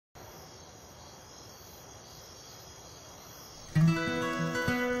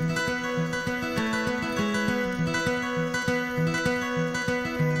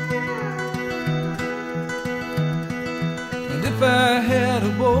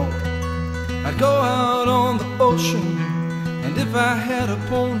I'd go out on the ocean, and if I had a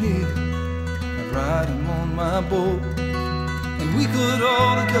pony, I'd ride him on my boat, and we could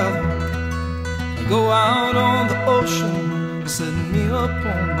all together go out on the ocean, setting me up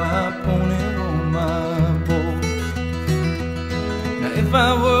on my pony, on my boat. Now if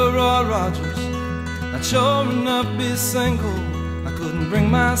I were Roy Rogers, I'd sure enough be single. I couldn't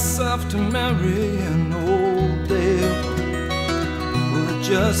bring myself to marry an old Dale. Will it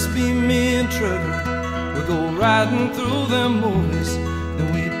just be me and Trevor? We'll go riding through them movies, then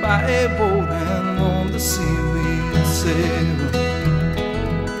we'd buy a boat and on the sea we'd sail.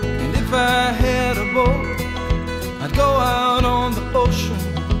 And if I had a boat, I'd go out on the ocean,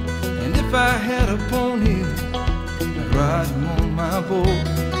 and if I had a pony, I'd ride him on my boat,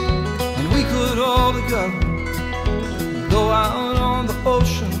 and we could all together go out on the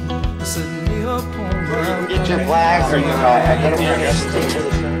ocean, setting me up on my Get your flags or you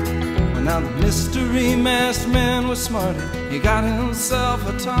Well, now the mystery masked man was smarty. He got himself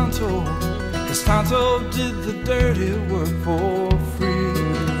a Tonto, 'cause Tonto did the dirty work for free.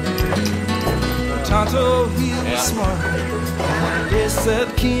 Tonto, he was smart, and they said,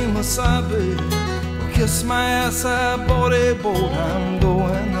 Kemosabe, well, kiss my ass, I bought a boat, I'm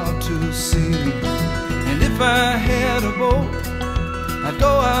going out to sea. And if I had a boat, I'd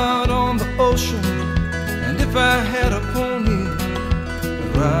go out on the ocean, and if I had a pony,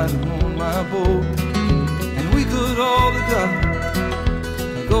 I'd ride him on my boat, and we could all together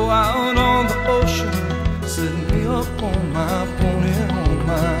go out on the ocean, setting me up on my pony, on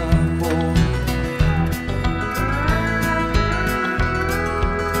my boat.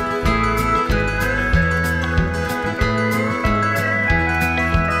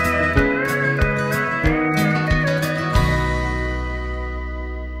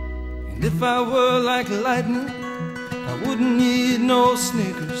 If I were like lightning, I wouldn't need no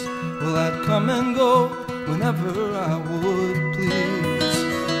sneakers. Well, I'd come and go whenever I would please.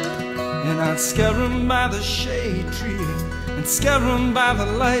 And I'd scare 'em by the shade tree and scare 'em by the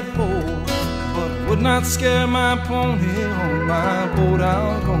light pole, but would not scare my pony on my boat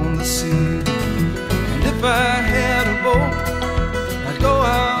out on the sea. And if I had a boat, I'd go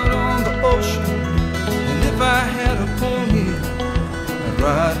out on the ocean, and if I had a pony, I'd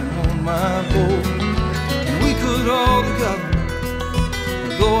ride him on my boat, and we could all together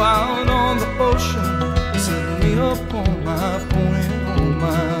go out on the ocean, setting me up on my pony, on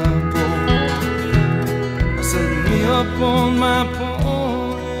my boat. Setting me up on my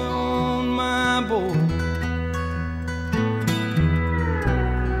pony, on my boat.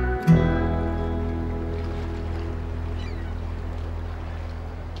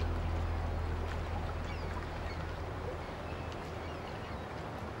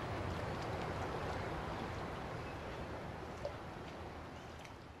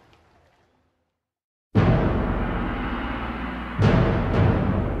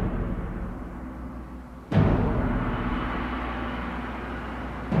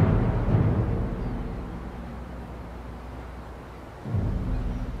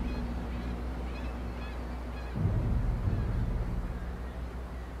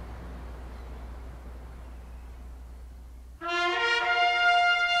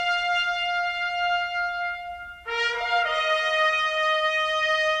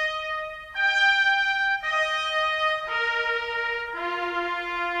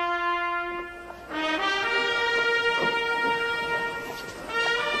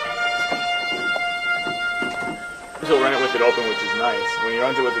 He'll run it with it open, which is nice. When he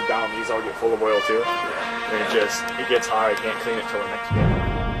runs it with it down, these all get full of oil too. And it gets hard. I can't clean it till the next day.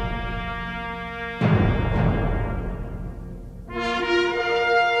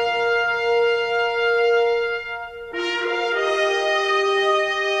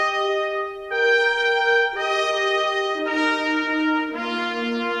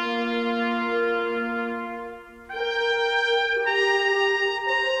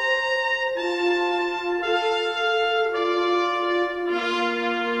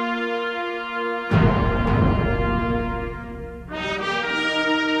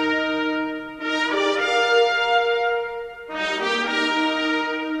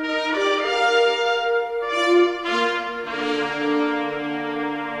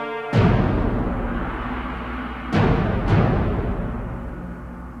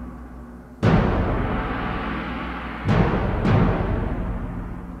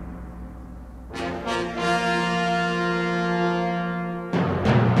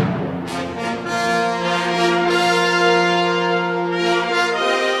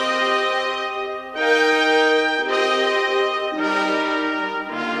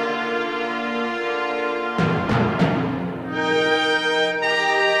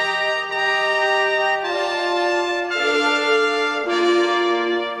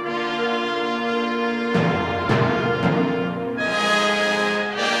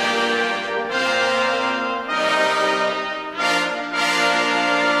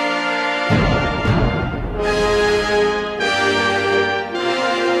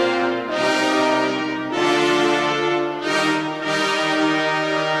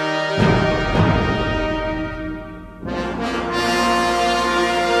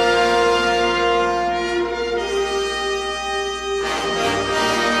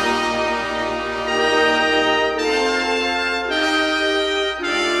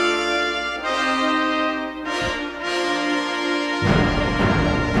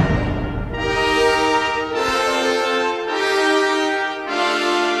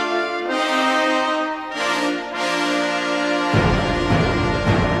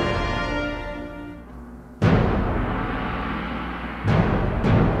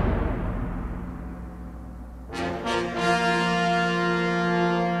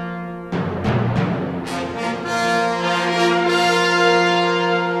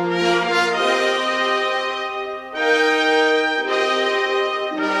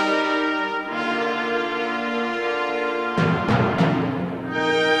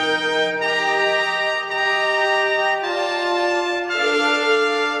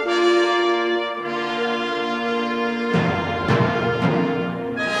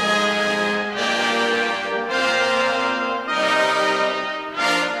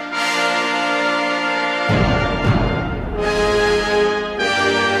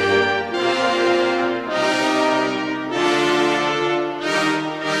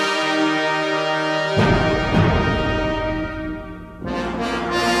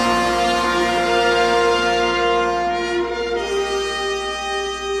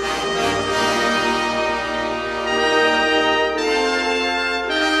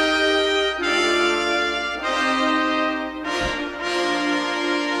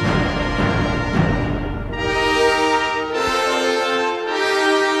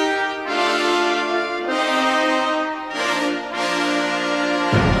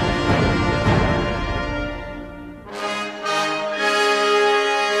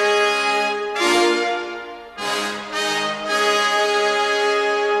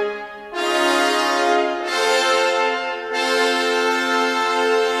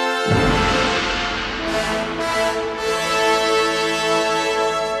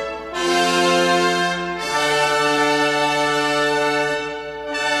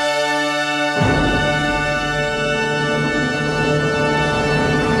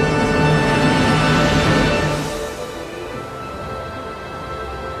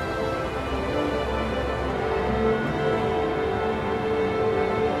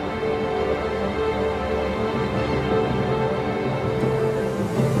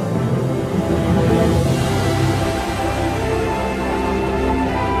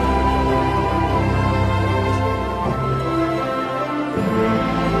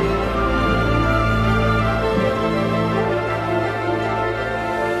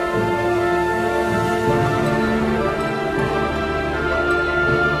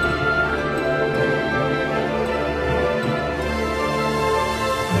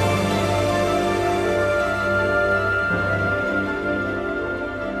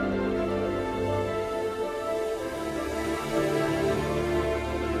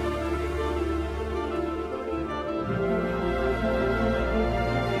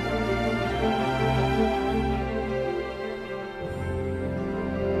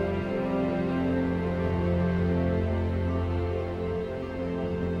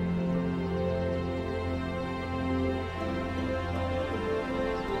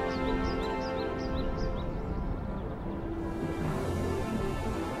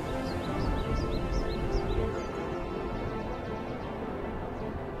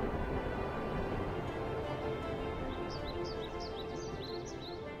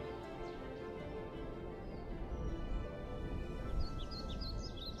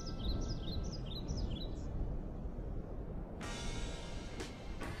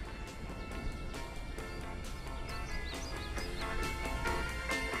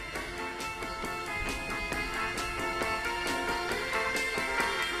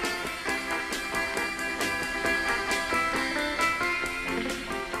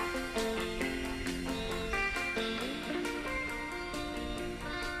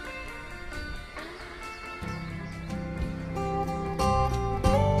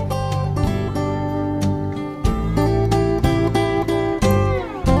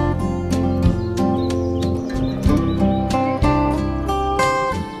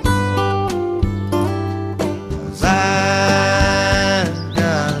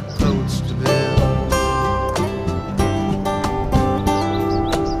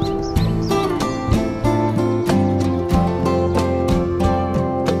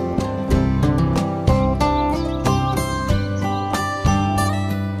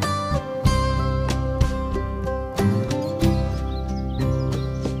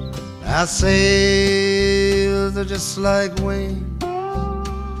 Our sails are just like wings,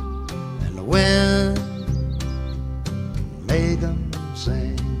 and the wind make them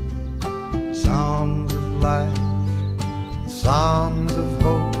sing songs of life, songs of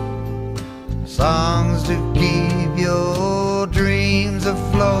hope, songs to keep your dreams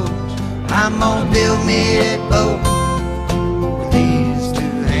afloat. I'm gonna build me a boat with these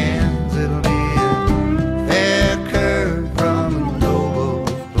two hands. It'll be a fair curve from a noble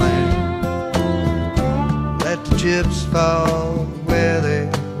plan. Let the chips fall where they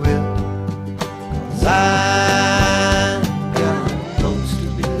will, 'cause I've got boats to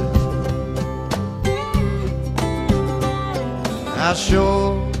build. Our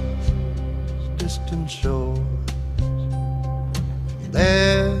shores, distant shores,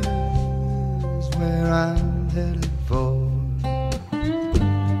 there's where I'm headed for.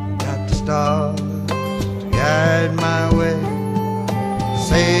 Got the stars to guide my way,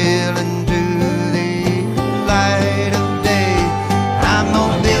 sailing to the light of day. I'm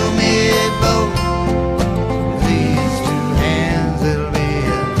gonna build me a boat with these two hands. It'll be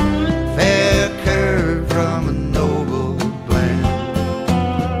a fair curve from a noble plan.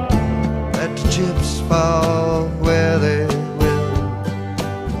 Let the chips fall where they will,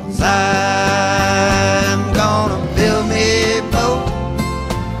 'cause I'm gonna build me a boat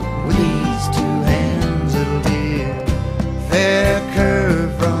with these two hands. It'll be a fair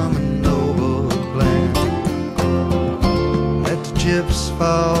curve from a noble plan. Let the chips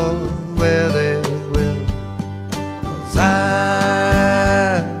fall where they will, 'cause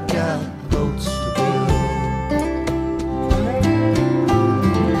I've got boats to build.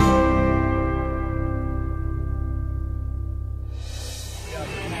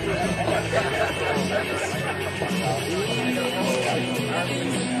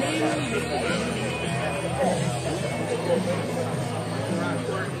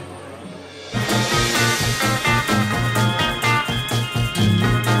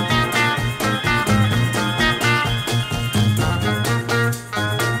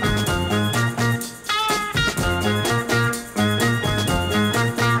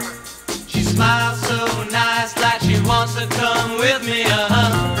 She smiles so nice, like she wants to come with me,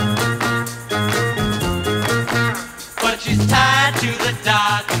 but she's tied to the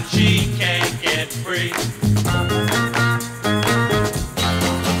dock and she can't get free.